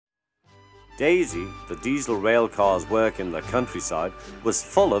Daisy, the diesel rail car's work in the countryside, was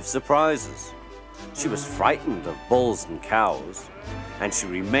full of surprises. She was frightened of bulls and cows, and she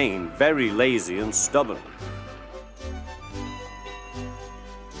remained very lazy and stubborn.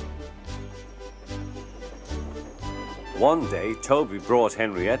 One day, Toby brought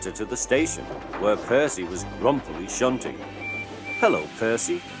Henrietta to the station, where Percy was grumpily shunting. "Hello,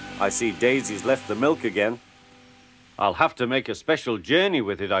 Percy. I see Daisy's left the milk again." "I'll have to make a special journey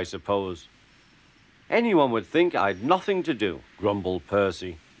with it, I suppose." "Anyone would think I'd nothing to do," grumbled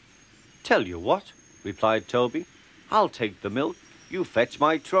Percy. "Tell you what," replied Toby. "I'll take the milk. You fetch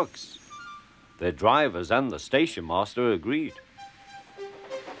my trucks." The drivers and the station master agreed.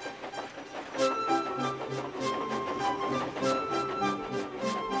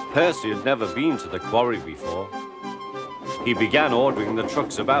 Percy had never been to the quarry before. He began ordering the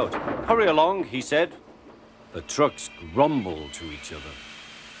trucks about. "Hurry along," he said. The trucks grumbled to each other.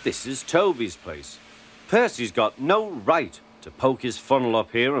 "This is Toby's place. Percy's got no right to poke his funnel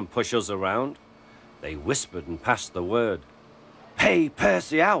up here and push us around." They whispered and passed the word. "Pay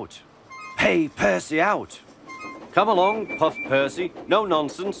Percy out! Pay Percy out!" "Come along," puffed Percy. "No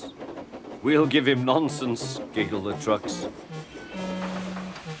nonsense." "We'll give him nonsense," giggled the trucks.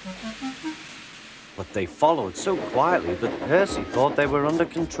 But they followed so quietly that Percy thought they were under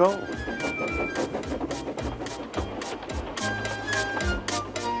control.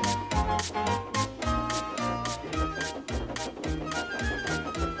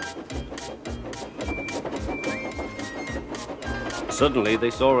 Suddenly they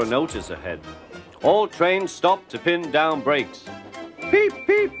saw a notice ahead. "All trains stop to pin down brakes." "Peep,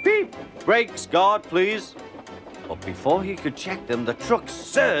 peep, peep! Brakes, guard, please." But before he could check them, the trucks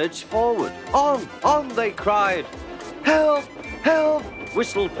surged forward. On, they cried. "Help! Help!"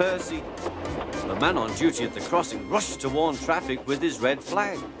 whistled Percy. The man on duty at the crossing rushed to warn traffic with his red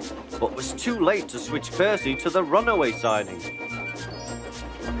flag, but was too late to switch Percy to the runaway siding.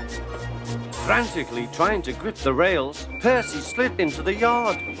 Frantically trying to grip the rails, Percy slid into the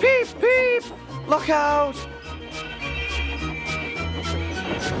yard. "Peep, peep! Look out!"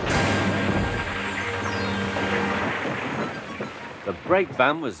 The brake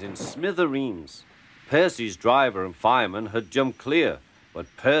van was in smithereens. Percy's driver and fireman had jumped clear, but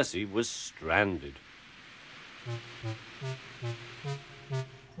Percy was stranded.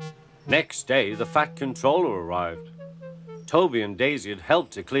 Next day, the Fat Controller arrived. Toby and Daisy had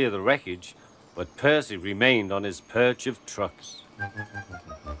helped to clear the wreckage, but Percy remained on his perch of trucks.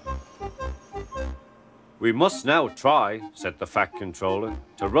 "We must now try," said the Fat Controller,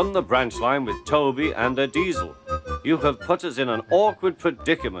 "to run the branch line with Toby and a diesel. You have put us in an awkward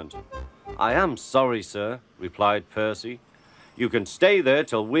predicament." "I am sorry, sir," replied Percy. "You can stay there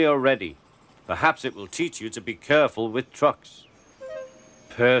till we are ready. Perhaps it will teach you to be careful with trucks."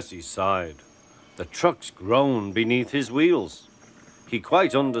 Percy sighed. The trucks groaned beneath his wheels. He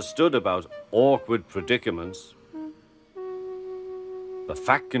quite understood about awkward predicaments. The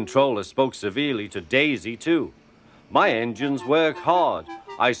Fat Controller spoke severely to Daisy, too. "My engines work hard.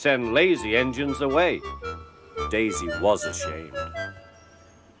 I send lazy engines away." Daisy was ashamed.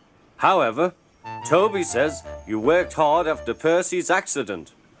 "However, Toby says you worked hard after Percy's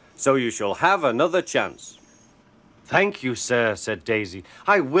accident, so you shall have another chance." "Thank you, sir," said Daisy.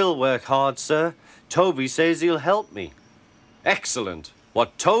 "I will work hard, sir. Toby says he'll help me." "Excellent.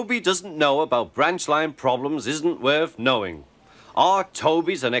 What Toby doesn't know about branch line problems isn't worth knowing. Our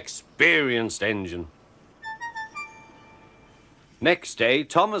Toby's an experienced engine." Next day,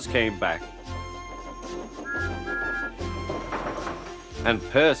 Thomas came back, and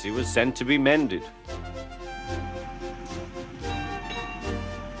Percy was sent to be mended.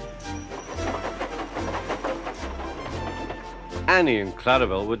 Annie and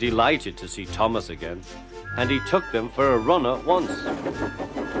Clarabelle were delighted to see Thomas again, and he took them for a run at once.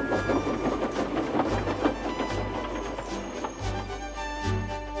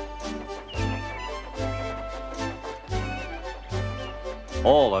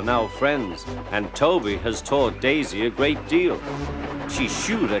 All are now friends, and Toby has taught Daisy a great deal. She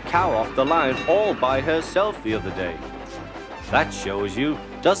shooed a cow off the line all by herself the other day. That shows you,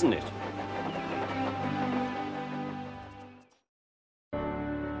 doesn't it?